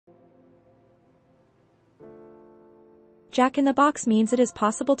Jack-in-the-box means it is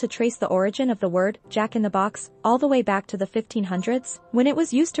possible to trace the origin of the word jack-in-the-box all the way back to the 1500s, when it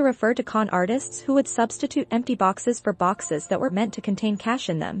was used to refer to con artists who would substitute empty boxes for boxes that were meant to contain cash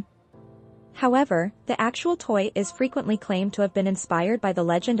in them. However, the actual toy is frequently claimed to have been inspired by the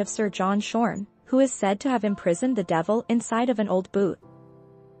legend of Sir John Shorn, who is said to have imprisoned the devil inside of an old boot.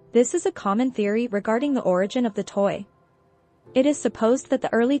 This is a common theory regarding the origin of the toy. It is supposed that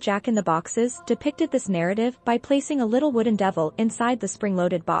the early Jack-in-the-Boxes depicted this narrative by placing a little wooden devil inside the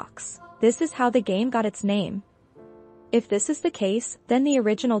spring-loaded box. This is how the game got its name. If this is the case, then the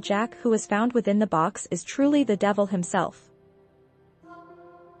original Jack who was found within the box is truly the devil himself.